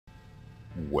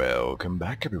Welcome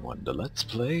back everyone to Let's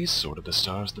Play Sword of the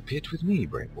Stars The Pit with me,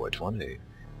 Brainboy20.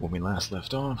 When we last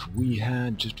left off, we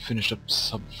had just finished up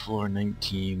subfloor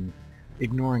 19,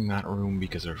 ignoring that room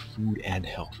because our food and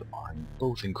health are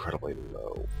both incredibly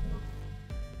low.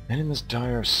 And in this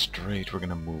dire strait, we're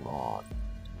gonna move on,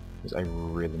 because I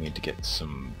really need to get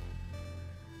some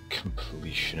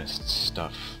completionist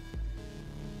stuff.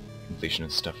 The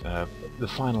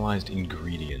finalized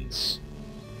ingredients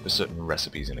for certain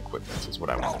recipes and equipment is what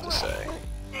I wanted to say.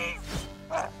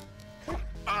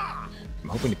 I'm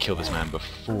hoping to kill this man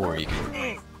before he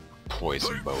can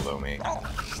poison Bolo me.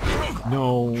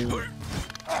 No!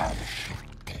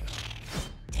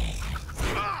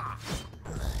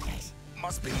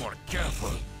 Must be more careful.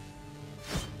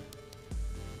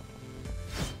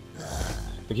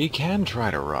 Like, he can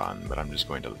try to run, but I'm just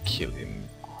going to kill him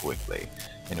quickly.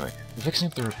 Anyway, we're fixing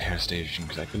up the repair station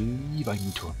because I believe I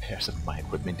need to repair some of my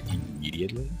equipment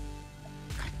immediately.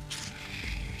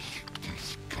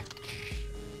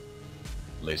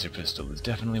 Laser pistol is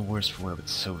definitely worse for wear, but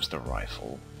so is the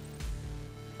rifle.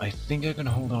 I think I can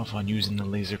hold off on using the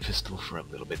laser pistol for a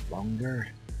little bit longer.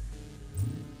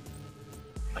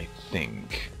 I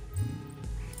think.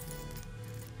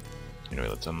 Anyway,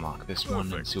 let's unlock this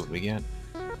one and see what we get.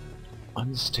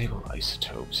 Unstable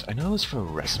isotopes. I know this for a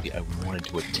recipe I wanted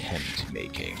to attempt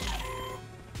making.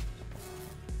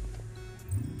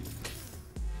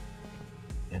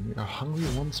 And we are hungry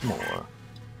once more.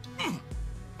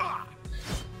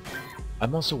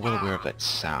 I'm also well aware of that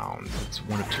sound. It's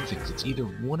one of two things. It's either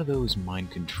one of those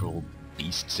mind-controlled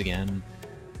beasts again,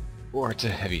 or it's a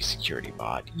heavy security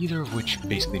bot, either of which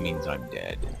basically means I'm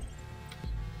dead.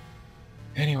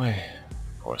 Anyway,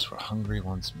 of course we're hungry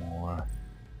once more.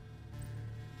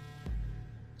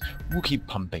 We'll keep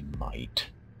pumping might.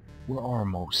 We're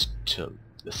almost to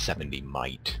the 70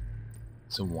 might,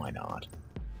 so why not?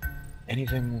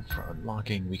 Anything for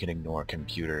unlocking, we can ignore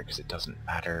computer because it doesn't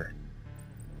matter.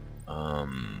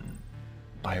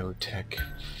 Biotech,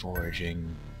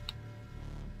 foraging,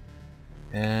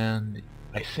 and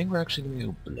I think we're actually going to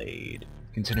go blade,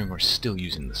 considering we're still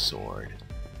using the sword.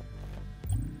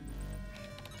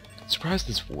 Surprised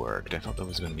this worked. I thought that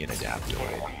was going to be an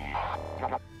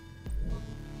adaptoid.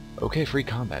 Okay, free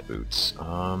combat boots. I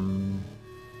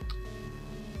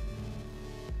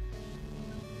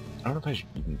don't know if I should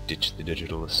even ditch the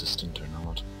digital assistant or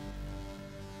not.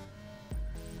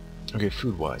 Okay,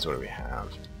 food-wise, what do we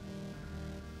have?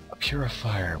 A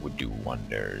purifier would do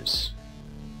wonders.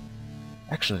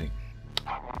 Actually,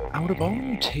 out of all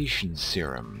mutation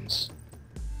serums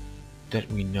that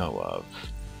we know of,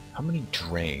 how many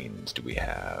drains do we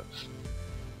have?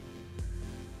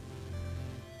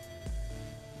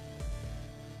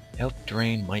 Health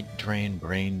drain, might drain,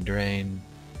 brain drain.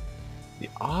 The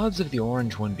odds of the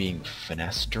orange one being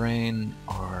finesse drain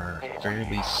are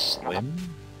fairly slim.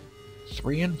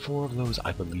 3 and 4 of those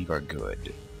I believe are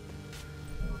good.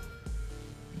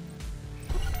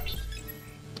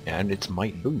 And it's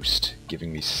might boost,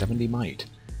 giving me 70 might,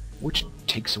 which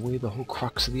takes away the whole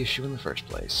crux of the issue in the first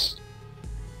place.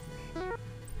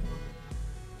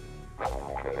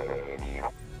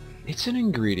 It's an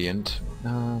ingredient.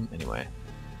 Anyway.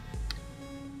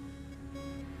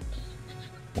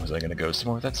 Was I gonna go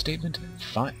somewhere with that statement?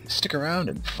 Stick around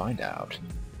and find out.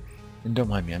 And don't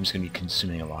mind me, I'm just gonna be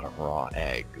consuming a lot of raw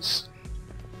eggs.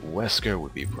 Wesker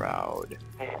would be proud.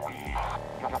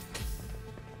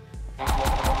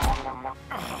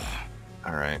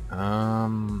 Alright,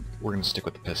 we're gonna stick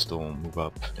with the pistol, move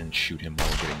up, and shoot him while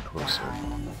we're getting closer.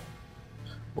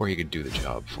 Or he could do the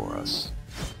job for us.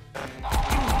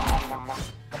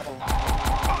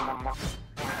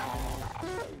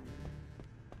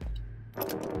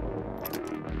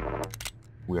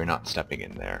 We are not stepping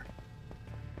in there.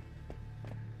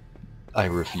 I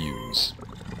refuse.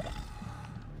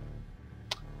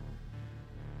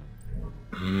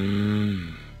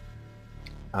 I'm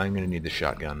gonna need the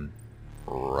shotgun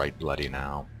right bloody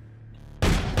now.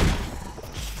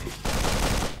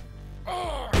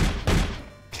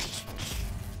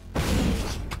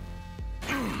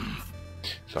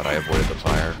 Thought I avoided the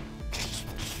fire.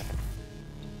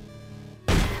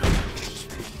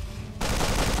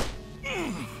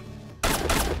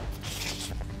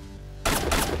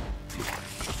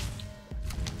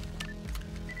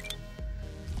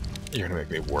 You're gonna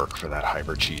make me work for that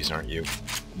hyper cheese, aren't you?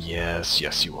 Yes,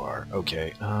 yes you are.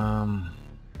 Okay,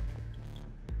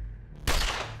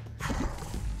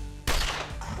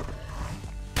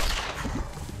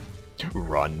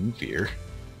 Run in fear.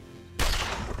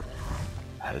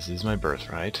 As is my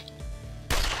birthright.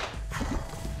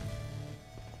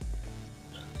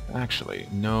 Actually,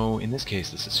 no, in this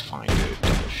case this is fine to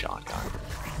double shotgun.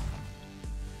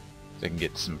 So I can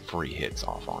get some free hits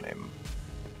off on him.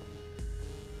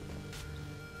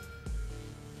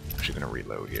 Actually gonna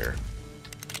reload here.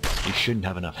 You shouldn't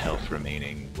have enough health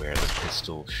remaining where the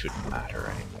pistol shouldn't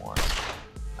matter anymore.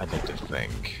 I'd like to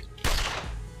think.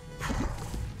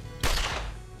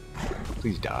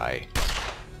 Please die.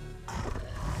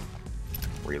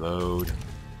 Reload.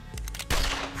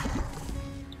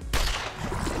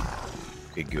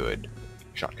 Okay, good.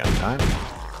 Shotgun time.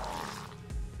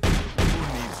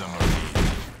 Who needs a marine?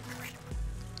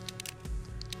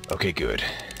 Okay, good.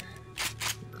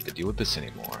 Don't have to deal with this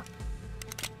anymore.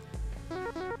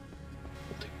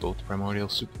 We'll take both primordial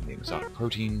soup and the exotic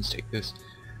proteins. Take this.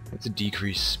 That's a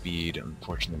decreased speed.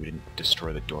 Unfortunately, we didn't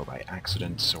destroy the door by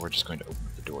accident, so we're just going to open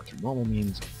up the door through normal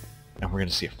means. And we're going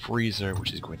to see a freezer,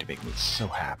 which is going to make me so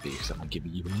happy, because I'm going to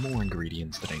give me even more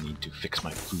ingredients that I need to fix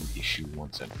my food issue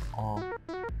once and for all.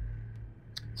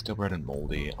 Still red and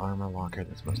moldy. Armor locker,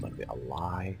 that's most likely a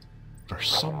lie. For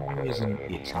some reason,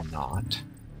 it's not.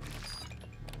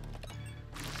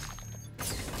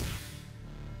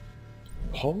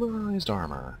 Polarized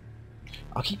armor.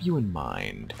 I'll keep you in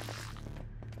mind.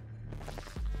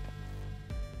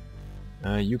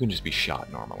 You can just be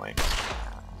shot normally.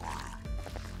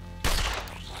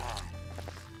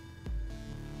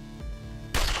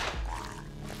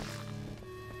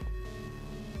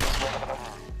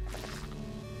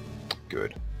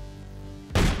 Good.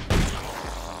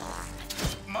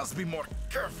 Must be more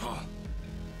careful.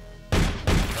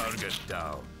 Target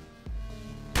down.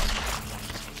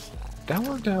 That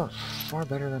worked out far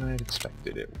better than I had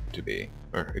expected it to be,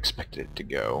 or expected it to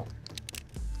go.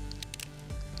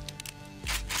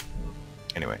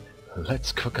 Anyway,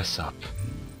 let's cook us up.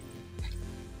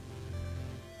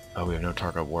 Oh, we have no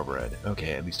Tarka war bread.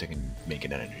 Okay, at least I can make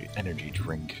an energy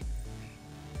drink.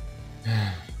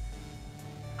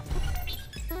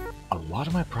 A lot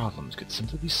of my problems could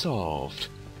simply be solved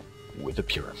with a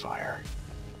purifier.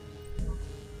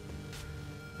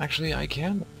 Actually,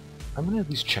 I'm gonna at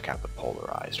least check out the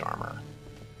polarized armor.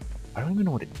 I don't even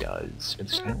know what it does. At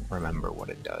least I don't remember what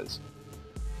it does.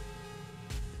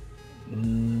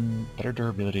 Better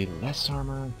durability, less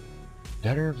armor,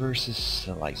 better versus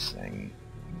slicing.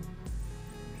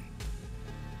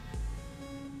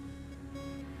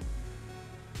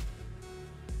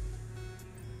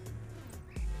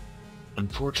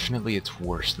 Unfortunately, it's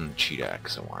worse than the cheetah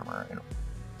exo armor in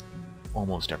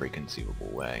almost every conceivable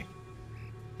way.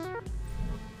 I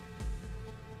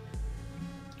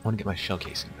want to get my shell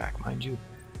casing back, mind you.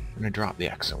 I'm gonna drop the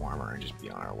exo armor and just be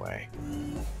on our way.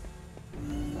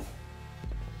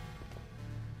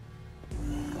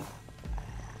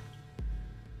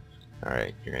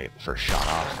 Alright, you're gonna get the first shot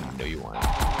off, and no you weren't.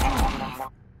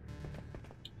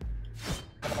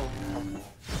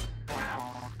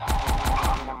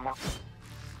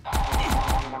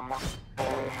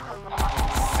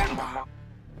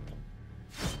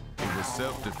 It was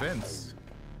self-defense.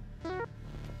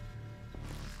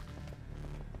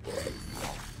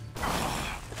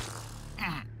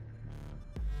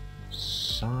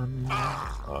 Son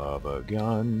of a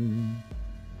gun.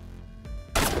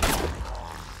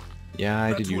 Yeah,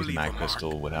 I did use a mag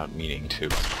pistol without meaning to,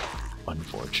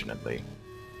 unfortunately.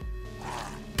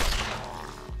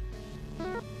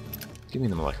 Give me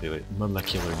the molecular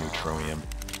neutronium.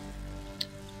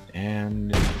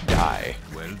 And die.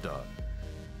 Well done.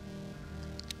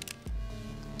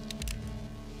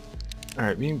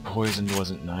 Alright, being poisoned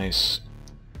wasn't nice.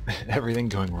 Everything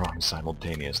going wrong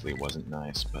simultaneously wasn't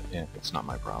nice, but yeah, that's not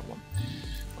my problem.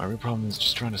 My real problem is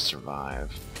just trying to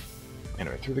survive.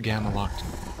 Anyway, through the gamma locked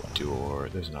door.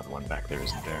 There's another one back there,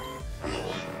 isn't there?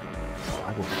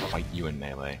 I will fight you in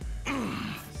melee.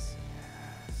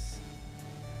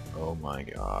 Oh my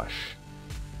gosh.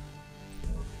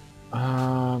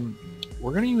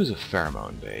 We're gonna use a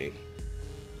pheromone bait.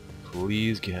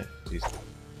 Please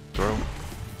throw.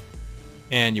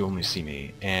 And you only see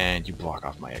me, and you block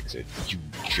off my exit, you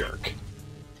jerk.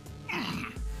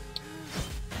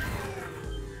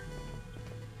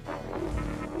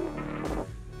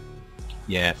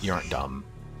 Yeah, you aren't dumb.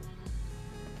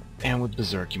 And with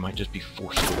Berserk, you might just be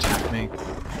forced to attack me.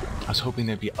 I was hoping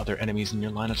there'd be other enemies in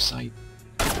your line of sight.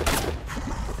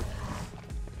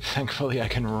 Thankfully, I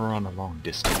can run a long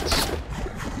distance.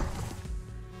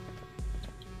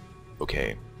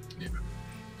 Okay.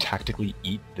 Tactically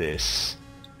eat this.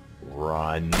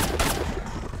 Run. I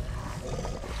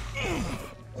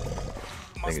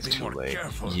think it's too late.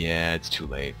 Yeah, it's too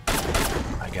late.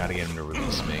 I gotta get him to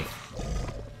release me.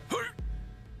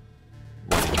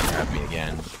 Why did you grab me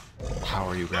again? How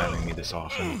are you grabbing me this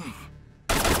often?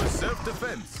 I was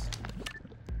self-defense.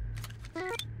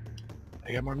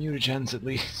 I got more mutagens at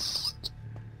least.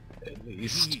 At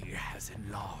least. He has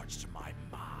enlarged my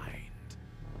mind.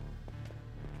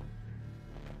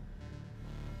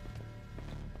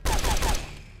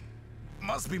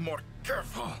 Must be more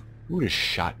careful. Who just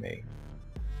shot me?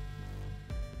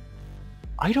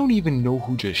 I don't even know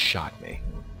who just shot me.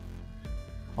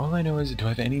 All I know is, do I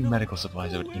have any medical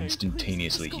supplies that would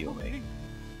instantaneously heal me?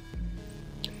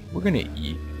 We're gonna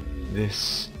eat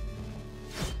this.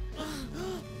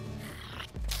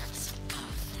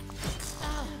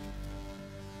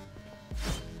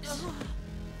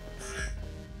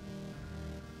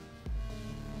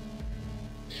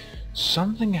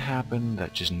 Something happened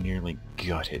that just nearly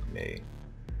gutted me.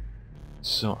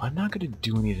 So I'm not gonna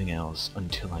do anything else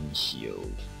until I'm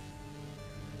healed.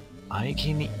 I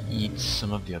can eat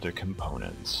some of the other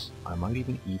components. I might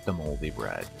even eat the moldy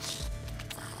bread.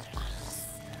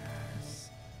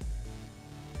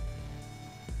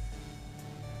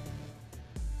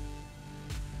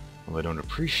 Well, I don't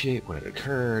appreciate what had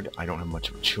occurred. I don't have much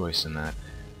of a choice in that.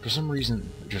 For some reason,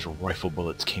 just rifle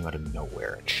bullets came out of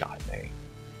nowhere and shot me.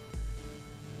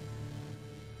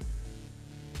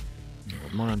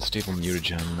 With more unstable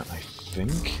mutagen, I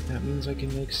think that means I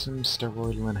can make some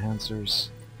steroidal enhancers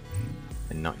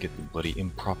and not get the bloody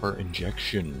improper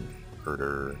injection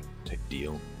herder type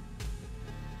deal.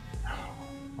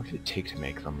 What did it take to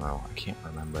make them though? I can't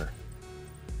remember.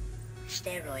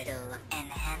 Steroidal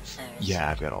enhancers. Yeah,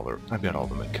 I've got all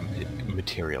the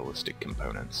materialistic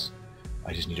components.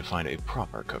 I just need to find a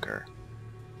proper cooker.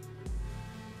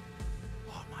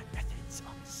 Are my methods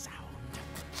unsound?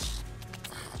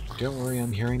 Don't worry,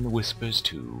 I'm hearing the whispers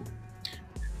too.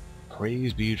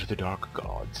 Praise be to the dark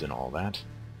gods and all that.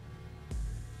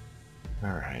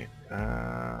 Alright,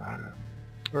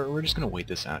 we're just gonna wait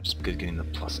this out just because getting the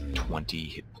plus 20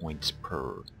 hit points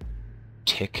per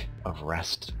tick of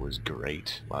rest was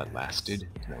great while it lasted,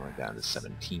 and I went down to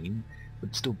 17,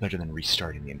 but still better than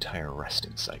restarting the entire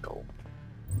resting cycle.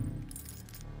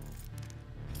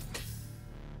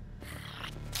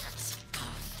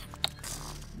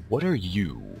 What are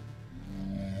you?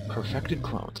 Perfected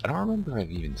clones. I don't remember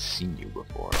I've even seen you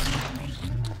before.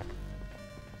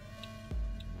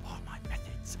 Are my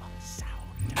methods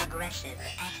unsound? Aggressive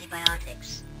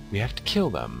antibiotics. We have to kill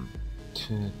them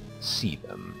to see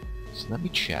them. So let me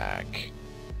check.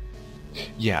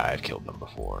 Yeah, I've killed them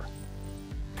before.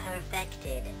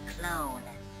 Perfected clone.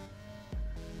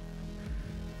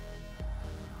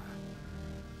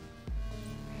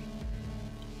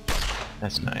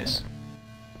 That's nice.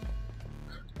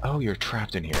 Oh, you're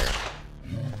trapped in here.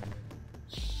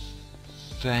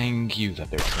 Thank you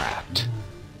that they're trapped.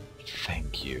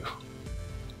 Thank you.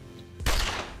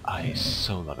 I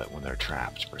so love it when they're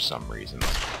trapped for some reason.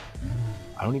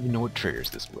 I don't even know what triggers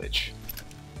this glitch.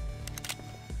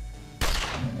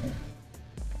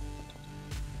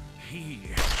 He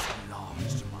has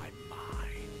enlarged my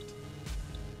mind.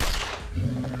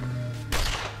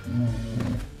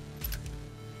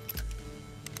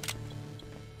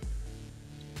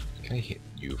 Can I hit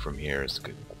you from here? Is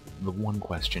good. The one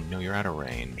question. No, you're out of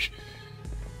range.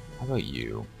 How about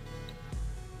you?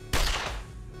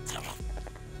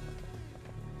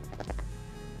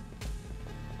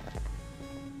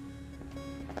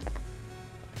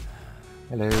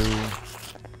 Hello.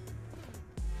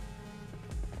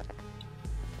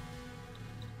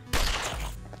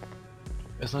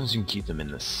 As long as you can keep them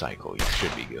in this cycle, you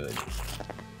should be good.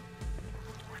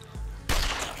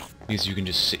 Because you can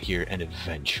just sit here and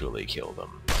eventually kill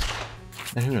them.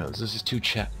 And who knows, this is 2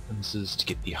 chances to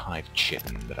get the hive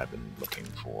chitin that I've been looking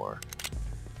for.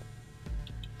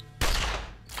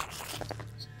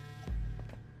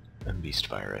 And beast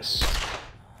virus.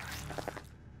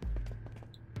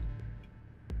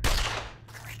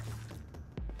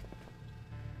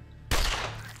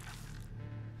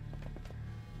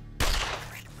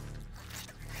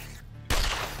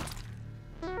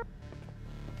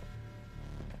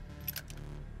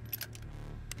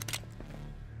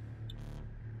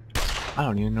 I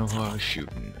don't even know who I was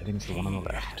shooting. I think it's the one on the He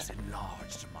left. has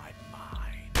enlarged my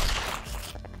mind.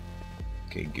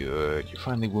 Okay, good. You're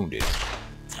finally wounded.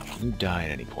 You die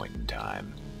at any point in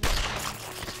time.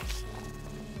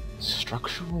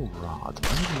 Structural rods.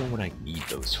 I don't even know what I need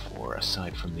those for,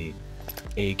 aside from the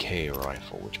AK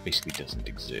rifle, which basically doesn't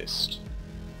exist.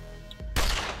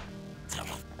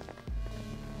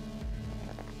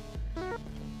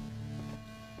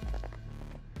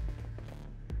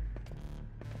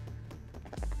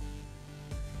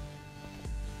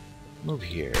 Move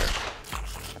here.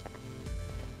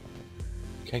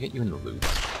 Can I get you in the loop?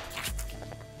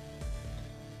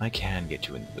 I can get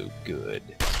you in the loop. Good.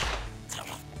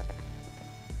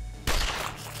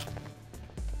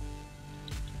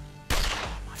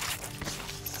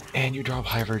 And you drop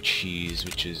Hiver cheese,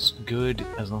 which is good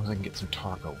as long as I can get some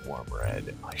Tarka warm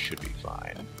bread. I should be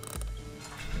fine.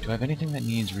 Do I have anything that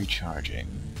needs recharging?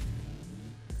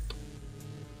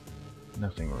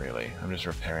 Nothing really. I'm just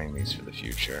repairing these for the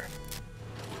future.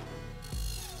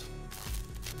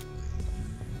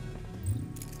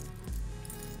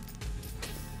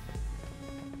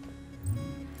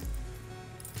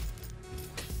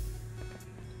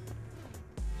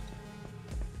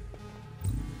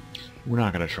 We're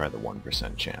not going to try the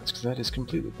 1% chance, because that is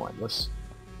completely pointless.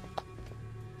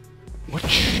 What?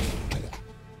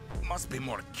 Must be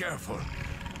more careful.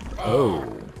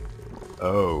 Oh.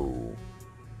 Oh.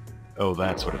 Oh,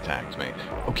 that's what attacked me.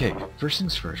 Okay, first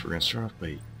things first, we're going to start off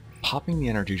by popping the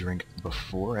energy drink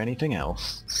before anything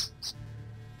else.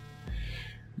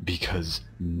 Because,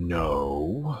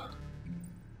 no.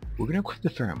 We're going to equip the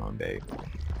pheromone bait.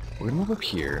 We're going to move up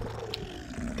here.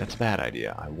 That's a bad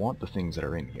idea. I want the things that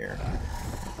are in here.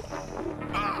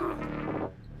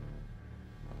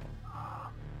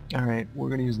 Alright, we're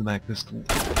going to use the back pistol.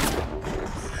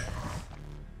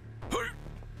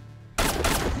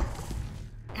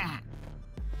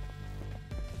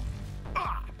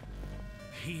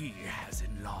 He has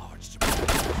enlarged.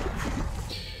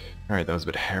 Alright, that was a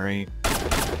bit hairy.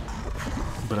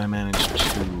 But I managed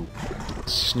to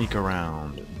sneak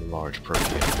around the large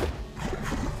perfume.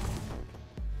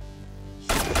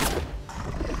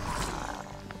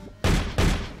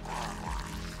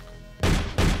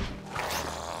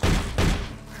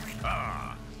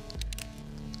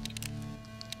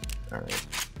 Alright.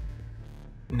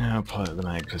 Now, pilot the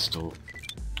mag pistol.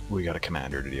 We got a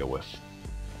commander to deal with.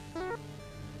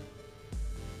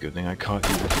 Good thing I caught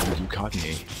you before you caught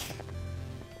me.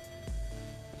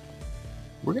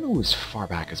 We're gonna go as far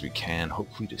back as we can,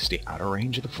 hopefully to stay out of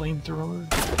range of the flamethrower.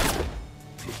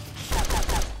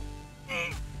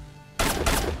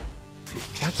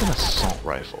 That's an assault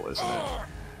rifle, isn't it?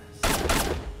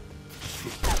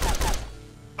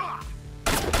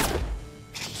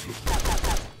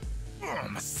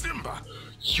 Simba.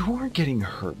 You aren't getting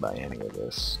hurt by any of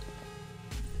this.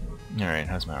 Alright,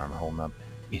 how's my armor holding up?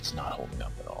 It's not holding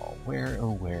up at all. Where,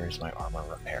 oh where is my armor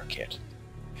repair kit?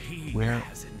 Where,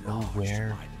 oh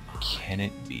where can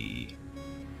it be?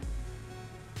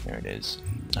 There it is.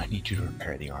 I need you to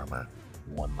repair the armor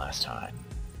one last time.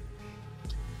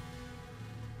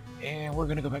 And we're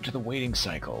gonna go back to the waiting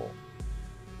cycle.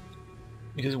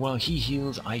 Because while he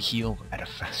heals, I heal at a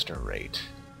faster rate.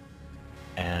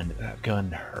 And that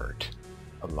gun hurt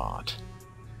a lot.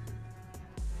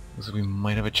 Looks like we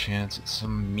might have a chance at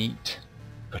some meat,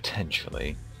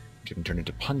 potentially, which I can turn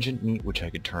into pungent meat, which I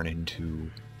could turn into...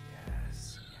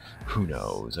 who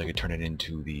knows? I could turn it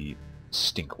into the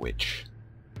Stink Witch.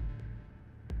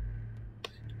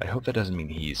 I hope that doesn't mean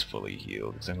he's fully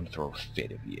healed, because I'm going to throw a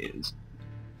fit if he is.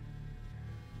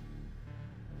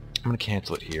 I'm going to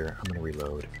cancel it here. I'm going to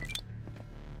reload.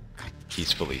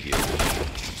 He's fully healed.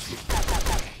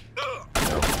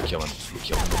 No, kill him.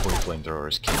 Kill him before the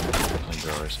flamethrowers. Kill him before the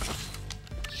flamethrowers.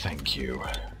 Thank you.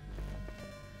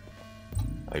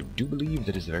 I do believe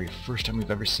that is the very first time we've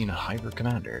ever seen a Hiver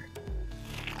commander.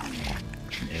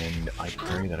 And I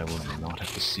pray that I will not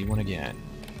have to see one again.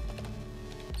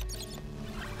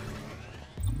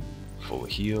 Full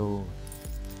heal.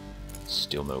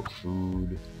 Still no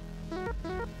food.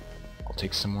 I'll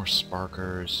take some more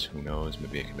sparkers. Who knows,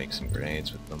 maybe I can make some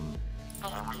grenades with them.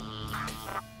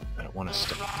 I don't want to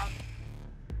stop.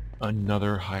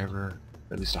 Another Hiver.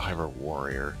 At least a Hiver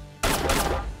warrior. I'm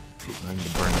going to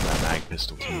burn my mag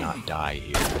pistol to not die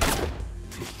here.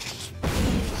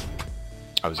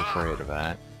 I was afraid of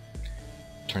that.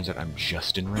 Turns out I'm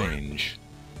just in range.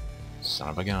 Son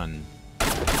of a gun.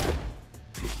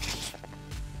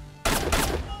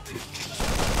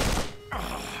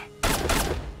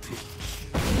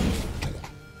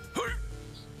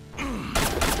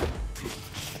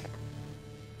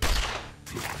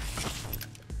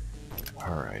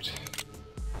 Alright.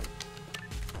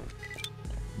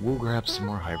 We'll grab some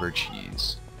more Hiver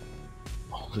cheese.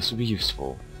 Oh, this would be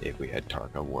useful if we had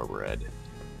Tarka war bread.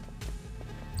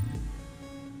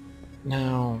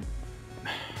 Now,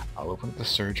 I'll open up the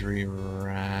surgery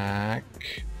rack.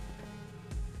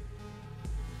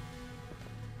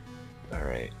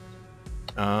 Alright.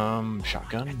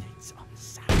 Shotgun?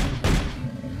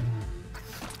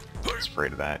 I was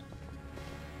afraid of that.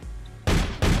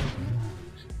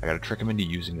 I gotta trick him into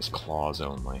using his claws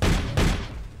only.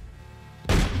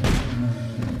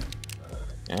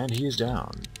 And he is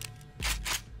down.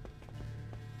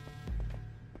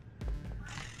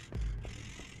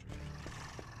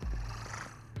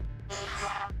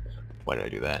 Why did I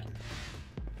do that?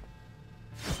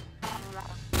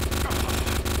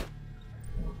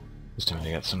 This time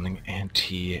I got something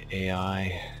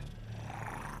anti-AI.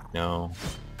 No.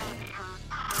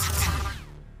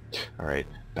 Alright,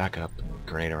 back up.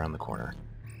 Grenade around the corner.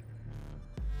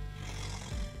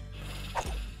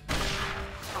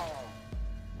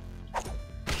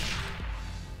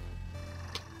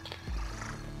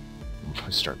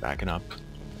 Start backing up.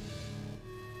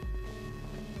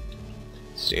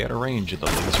 Stay out of range of the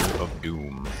laser of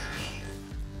doom.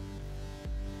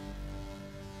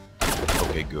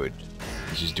 Okay, good.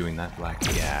 He's just doing that black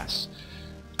gas.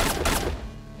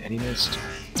 And he missed.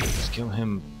 Let's kill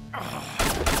him.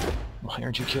 Why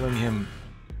aren't you killing him?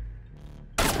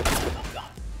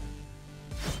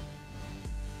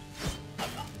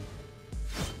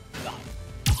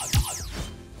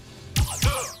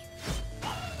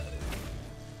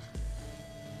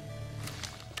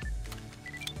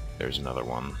 There's another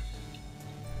one.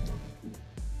 Do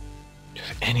you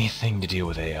have anything to deal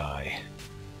with AI?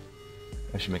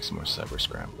 I should make some more cyber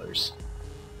scramblers.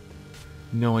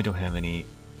 No, I don't have any.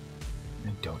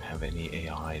 I don't have any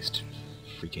AIs to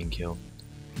freaking kill.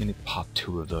 I'm gonna pop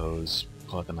 2 of those.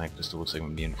 Pull out the knife pistol. Looks like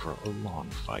I'm being for a long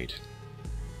fight.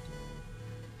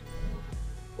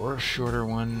 Or a shorter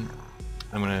one.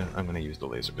 I'm gonna use the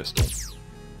laser pistol.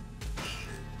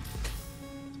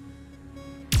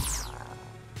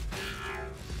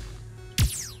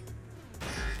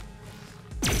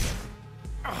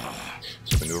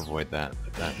 To avoid that,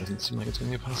 but that doesn't seem like it's going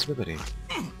to be a possibility.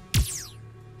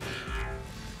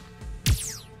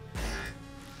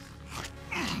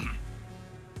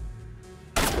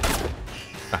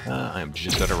 I'm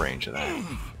just out of range of that.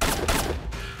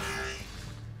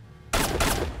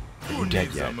 Are you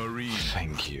dead yet?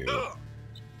 Thank you.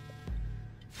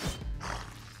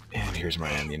 And here's my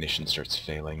ammunition starts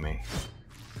failing me.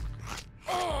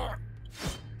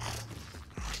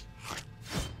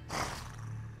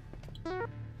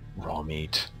 Raw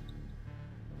meat.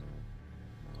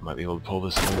 I might be able to pull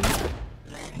this through.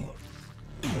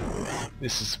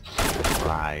 This is a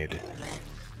ride.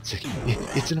 It's like,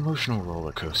 it's an emotional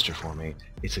roller coaster for me.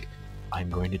 It's like, I'm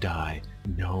going to die.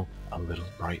 No, a little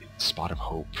bright spot of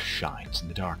hope shines in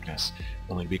the darkness,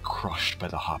 only to be crushed by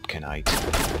the Hopkinite.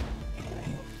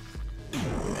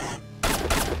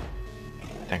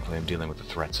 Thankfully I'm dealing with the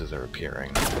threats as they're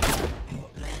appearing.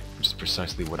 Which is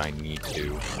precisely what I need to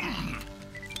do.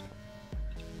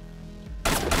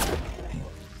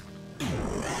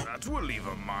 That will leave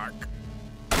a mark.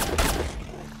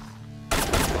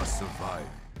 Must survive.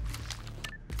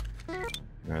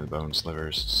 There are the bone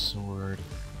slivers, sword.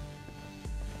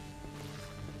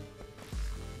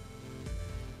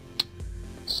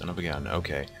 Son of a gun.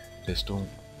 Okay, pistol.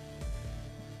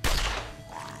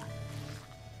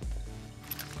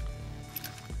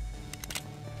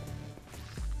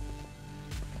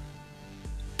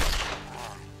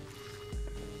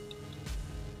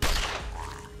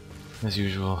 As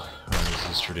usual, as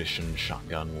is tradition,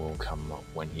 shotgun will come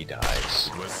when he dies.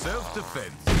 For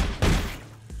self-defense.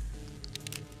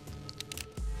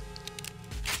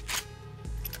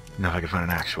 Now if I can find an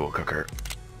actual cooker.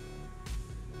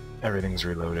 Everything's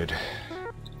reloaded.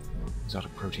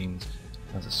 Exotic proteins.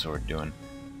 How's the sword doing?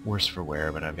 Worse for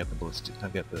wear, but I've got the ballistic.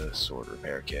 I've got the sword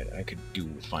repair kit. I could do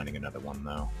with finding another one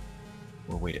though.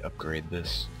 Or a way to upgrade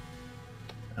this.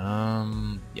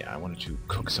 Yeah, I wanted to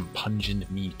cook some pungent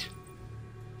meat.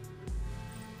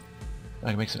 I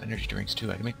can make some energy drinks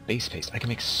too. I can make base paste. I can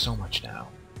make so much now.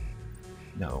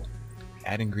 No.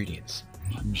 Add ingredients.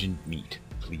 Pungent meat,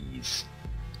 please.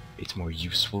 It's more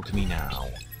useful to me now.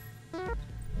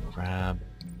 Grab.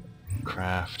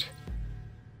 Craft.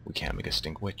 We can't make a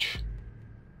stink witch.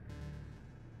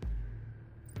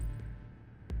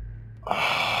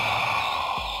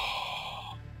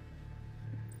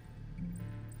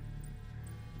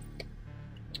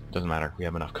 Doesn't matter. We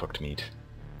have enough cooked meat.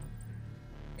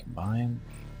 Combine.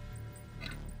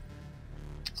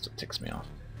 Still ticks me off.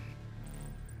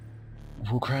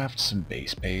 We'll craft some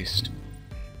base paste.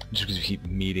 Just because we keep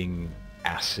meeting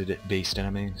acid-based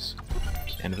enemies.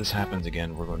 And if this happens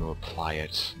again, we're going to apply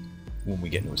it when we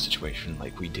get into a situation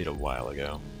like we did a while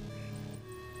ago.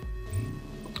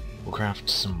 We'll craft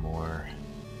some more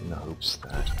in the hopes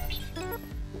that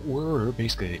we're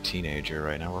basically a teenager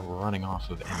right now. We're running off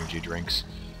of energy drinks.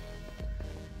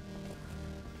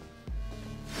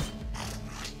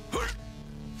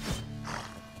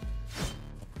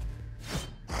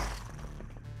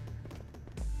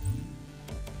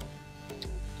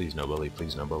 Please no bully,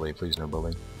 please no bully, please no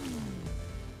bully.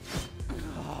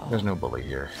 There's no bully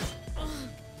here.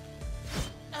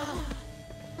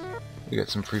 We got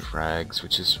some free frags,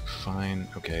 which is fine.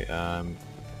 Okay,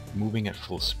 moving at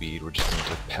full speed, we're just going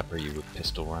to pepper you with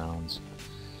pistol rounds.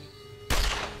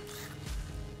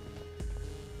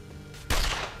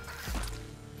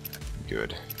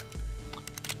 Good.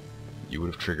 You would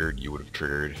have triggered, you would have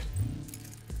triggered.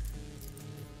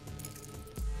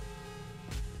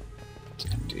 It's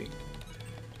empty.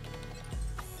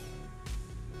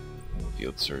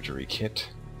 Field surgery kit.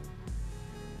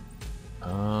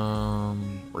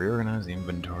 Reorganize the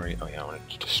inventory. Oh yeah, I wanted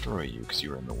to destroy you because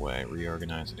you were in the way.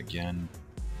 Reorganize it again.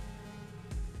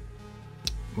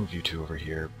 Move you two over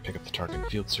here. Pick up the tarkan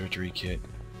field surgery kit.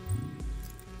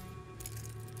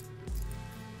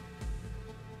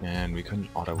 And we couldn't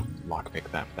auto lockpick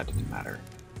that, but that didn't matter.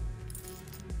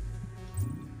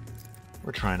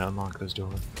 We're trying to unlock this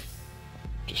door.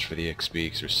 Just for the XP,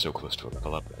 because we're so close to a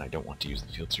level up, and I don't want to use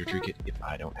the field surgery kit if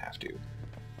I don't have to.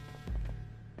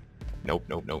 Nope,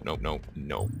 nope, nope, nope, nope,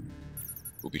 nope.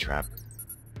 Booby trap.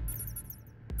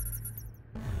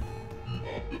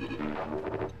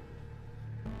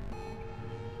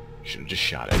 Should've just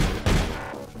shot it.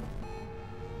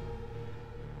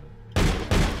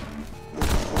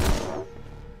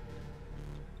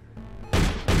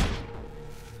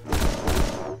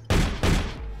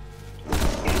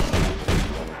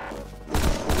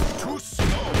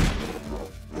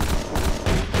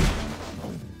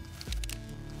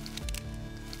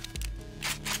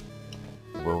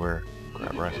 Over,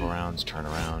 grab rifle rounds, turn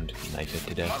around, knife it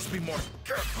to death. Must be more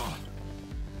careful.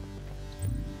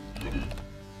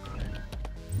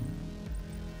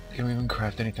 Can we even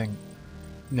craft anything?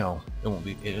 No, it won't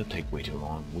be. It'll take way too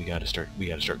long. We gotta start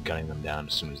gunning them down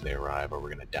as soon as they arrive, or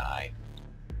we're gonna die.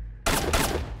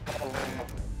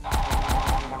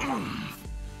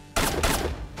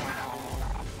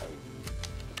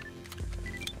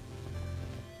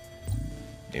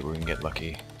 Maybe we can get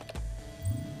lucky.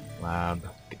 Lab,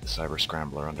 get the cyber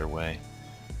scrambler underway.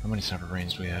 How many cyber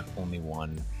brains do we have? Only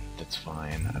one. That's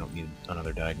fine. I don't need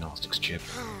another diagnostics chip.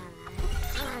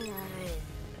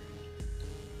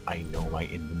 I know my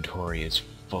inventory is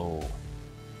full.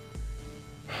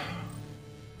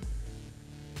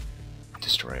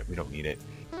 Destroy it. We don't need it.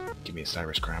 Give me a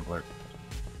cyber scrambler.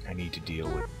 I need to deal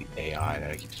with the AI that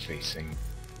I keep facing.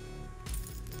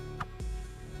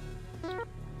 I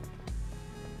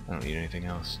don't need anything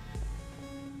else.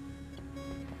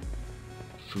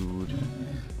 Food.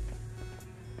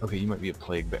 Okay, you might be a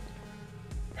plague bear.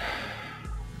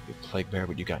 You're a plague bear,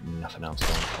 but you got nothing else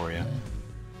going for you.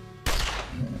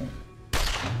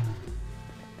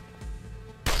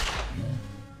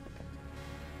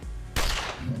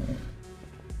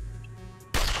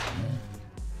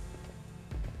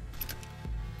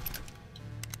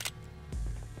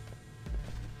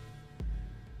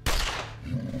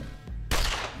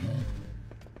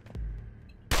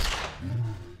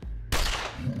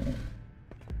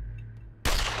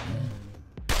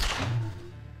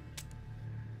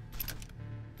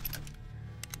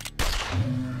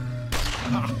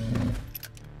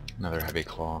 Another heavy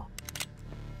claw.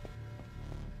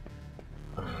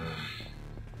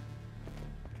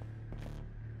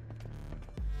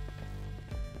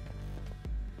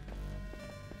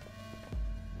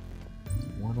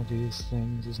 One of these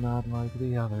things is not like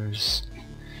the others.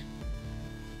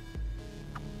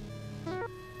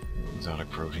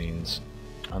 Exotic proteins.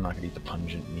 I'm not gonna eat the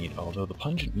pungent meat, although the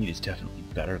pungent meat is definitely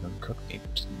better than cooked meat,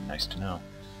 which is nice to know.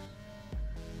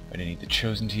 If I didn't eat the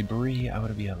chozanti brie, I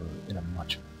would be in a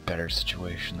much better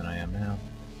situation than I am now.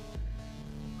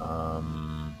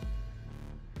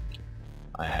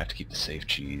 I have to keep the safe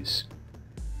cheese.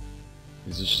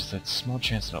 Because there's just that small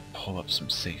chance that I'll pull up some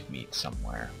safe meat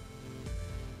somewhere.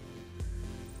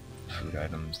 Food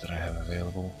items that I have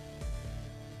available.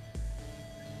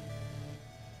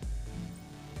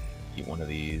 Eat one of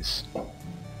these.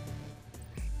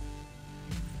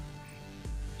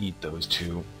 Eat those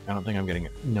two. I don't think I'm getting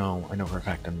it. No, I know for a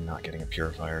fact I'm not getting a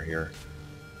purifier here.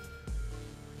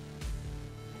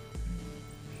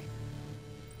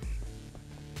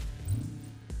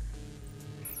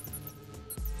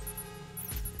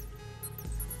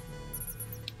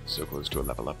 So close to a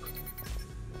level up.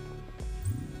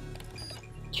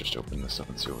 Let's just open this up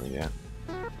and see what we get.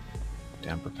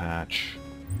 Damper patch.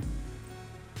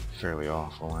 Fairly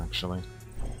awful, actually.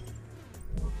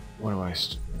 What do I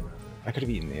could have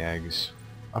eaten the eggs.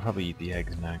 I'll probably eat the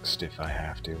eggs next if I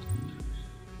have to.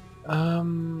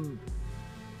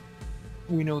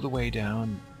 We know the way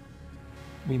down.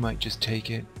 We might just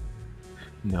take it.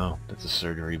 No, that's a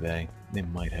surgery bay. They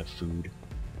might have food.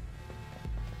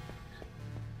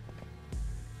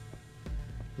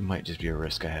 It might just be a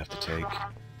risk I have to take.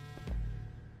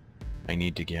 I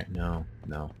need to get... No,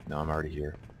 No, I'm already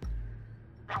here.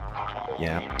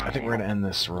 Yeah, I think we're gonna end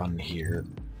this run here.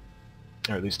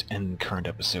 Or at least end the current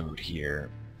episode here.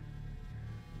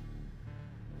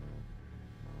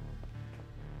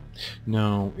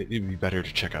 No, it'd be better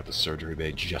to check out the surgery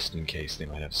bay just in case they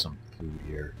might have some food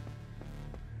here.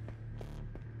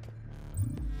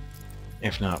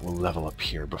 If not, we'll level up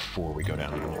here before we go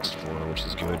down to the next floor, which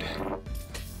is good.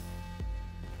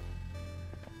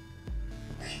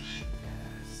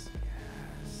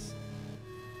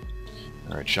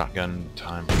 Alright, shotgun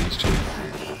time for these two.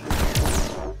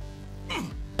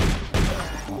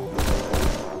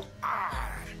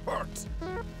 Hurt.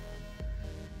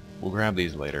 We'll grab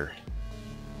these later.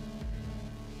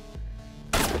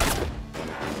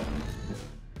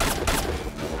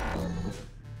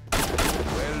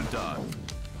 Well done.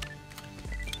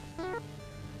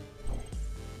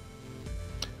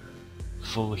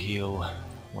 Full heal.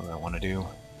 What do I want to do?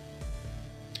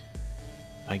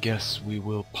 I guess we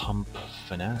will pump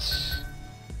finesse.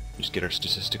 Just get our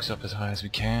statistics up as high as we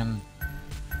can.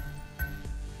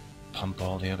 Pump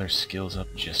all the other skills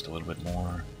up just a little bit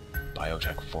more.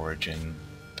 Biotech foraging.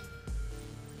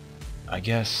 I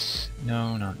guess...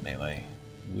 no, not melee.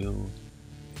 We'll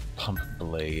pump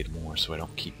blade more so I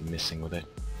don't keep missing with it.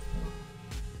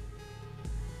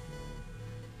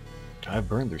 I've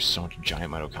burned through so much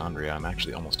giant mitochondria, I'm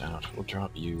actually almost out. We'll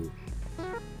drop you.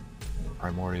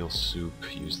 Primordial soup,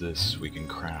 use this, we can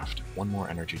craft one more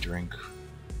energy drink.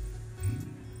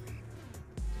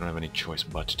 Don't have any choice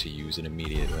but to use it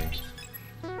immediately.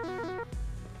 I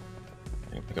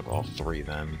can pick up all three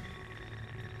then.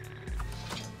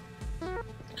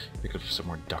 Pick up some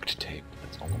more duct tape,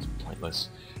 that's almost pointless.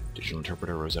 Digital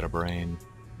interpreter, Rosetta brain,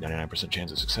 99%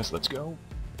 chance of success, let's go!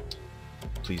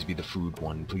 Please be the food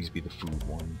one, please be the food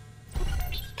one.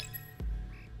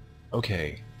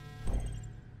 Okay.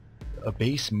 A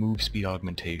base move speed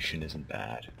augmentation isn't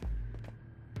bad.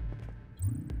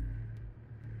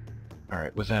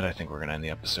 Alright, with that I think we're gonna end the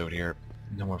episode here.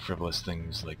 No more frivolous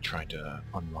things like trying to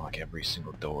unlock every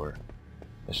single door.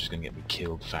 That's just gonna get me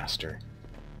killed faster.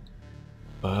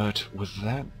 But with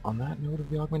that, on that note of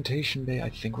the augmentation bay, I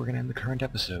think we're gonna end the current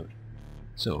episode.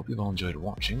 So, hope you've all enjoyed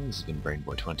watching. This has been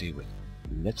BrainBoy20 with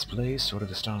Let's Play Sword of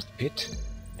the Stars the Pit,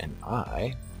 and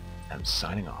I am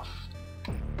signing off.